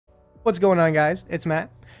What's going on, guys? It's Matt,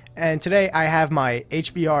 and today I have my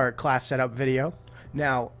HBR class setup video.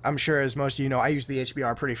 Now, I'm sure as most of you know, I use the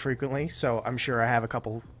HBR pretty frequently, so I'm sure I have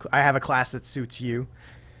a class that suits you.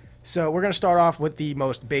 So we're going to start off with the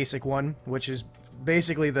most basic one, which is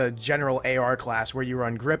basically the general AR class, where you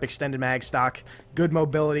run grip, extended mag, stock, good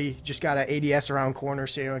mobility, just got an ADS around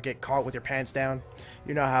corners so you don't get caught with your pants down.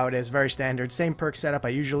 You know how it is, very standard. Same perk setup I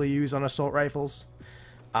usually use on assault rifles.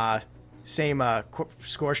 Same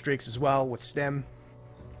score streaks as well with stim.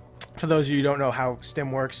 For those of you who don't know how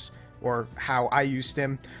stim works or how I use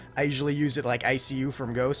stim, I usually use it like ICU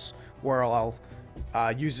from Ghosts, where I'll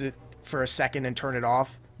use it for a second and turn it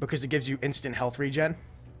off because it gives you instant health regen.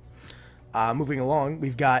 Moving along,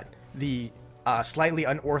 we've got the slightly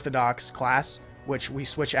unorthodox class, which we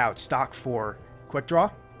switch out stock for quick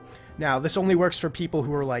draw. Now, this only works for people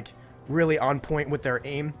who are like really on point with their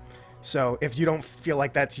aim. So if you don't feel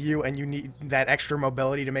like that's you and you need that extra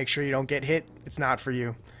mobility to make sure you don't get hit, it's not for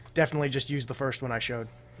you. Definitely just use the first one I showed.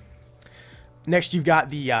 Next, you've got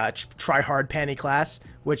the try hard panty class,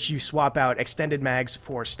 which you swap out extended mags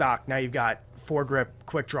for stock. Now you've got foregrip,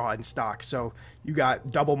 quick draw, and stock. So you got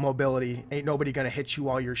double mobility. Ain't nobody gonna hit you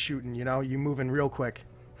while you're shooting, you know? You moving real quick.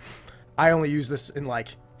 I only use this in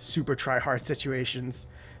like super try hard situations.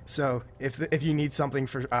 So if you need something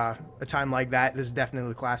for a time like that, this is definitely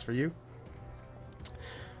the class for you.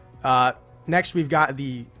 Next, we've got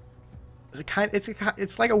the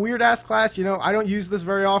it's like a weird ass class, you know. I don't use this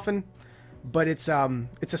very often, but it's a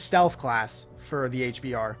stealth class for the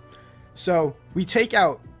HBR. So we take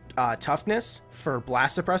out toughness for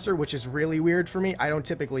blast suppressor, which is really weird for me. I don't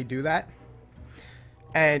typically do that.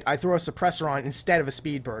 And I throw a suppressor on instead of a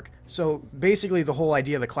speed perk. So basically the whole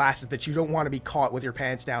idea of the class is that you don't want to be caught with your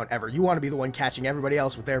pants down ever. You want to be the one catching everybody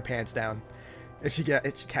else with their pants down. If you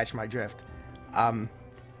catch my drift.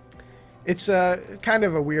 It's kind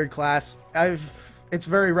of a weird class. It's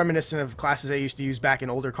very reminiscent of classes I used to use back in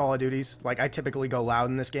older Call of Duties. Like, I typically go loud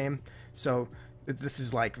in this game, so this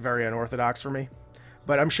is like very unorthodox for me.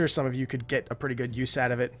 But I'm sure some of you could get a pretty good use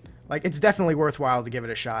out of it. Like, it's definitely worthwhile to give it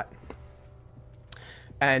a shot.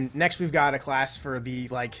 And next we've got a class for the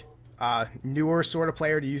like newer sort of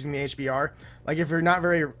player to using the HBR. Like, if you're not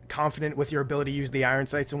very confident with your ability to use the iron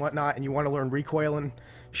sights and whatnot, and you want to learn recoil and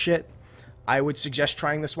shit, I would suggest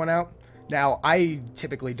trying this one out. Now, I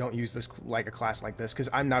typically don't use this like a class like this because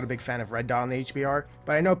I'm not a big fan of red dot on the HBR,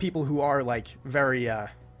 but I know people who are like very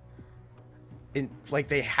like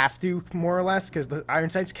they have to, more or less, because the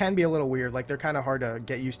iron sights can be a little weird. Like, they're kind of hard to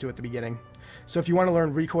get used to at the beginning. So if you want to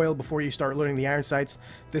learn recoil before you start learning the iron sights,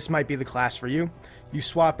 this might be the class for you. You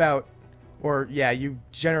swap out, or yeah, you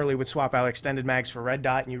generally would swap out extended mags for red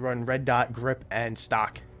dot, and you run red dot, grip, and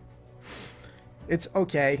stock. It's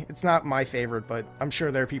okay. It's not my favorite, but I'm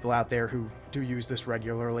sure there are people out there who do use this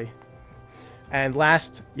regularly. And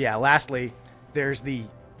lastly, there's the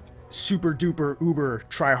super duper uber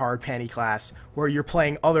try hard panty class, where you're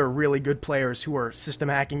playing other really good players who are system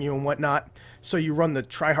hacking you and whatnot. So you run the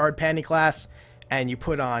try hard panty class and you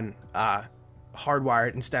put on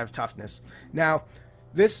hardwired instead of toughness. Now,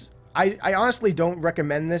 this I honestly don't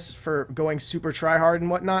recommend this for going super try hard and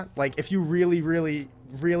whatnot. Like, if you really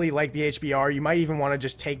like the HBR, you might even want to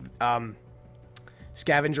just take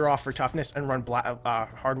scavenger off for toughness and run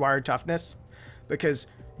hardwired toughness, because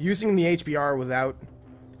using the HBR without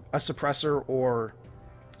a suppressor or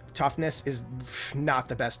toughness is not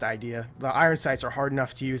the best idea. The iron sights are hard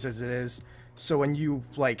enough to use as it is, so when you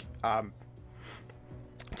like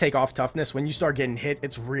take off toughness, when you start getting hit,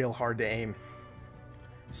 it's real hard to aim.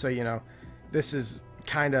 So, you know, this is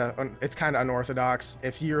kind of unorthodox.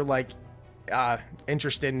 If you're like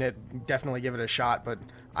interested in it, definitely give it a shot, but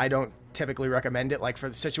I don't typically recommend it. Like,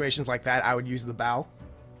 for situations like that, I would use the bow.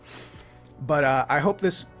 But I hope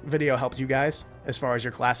this video helped you guys as far as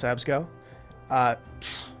your class setups go.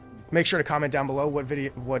 Make sure to comment down below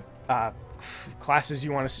what classes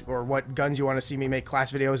you want to see, or what guns you want to see me make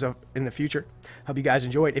class videos of in the future. Hope you guys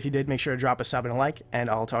enjoyed. If you did, make sure to drop a sub and a like, and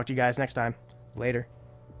I'll talk to you guys next time. Later.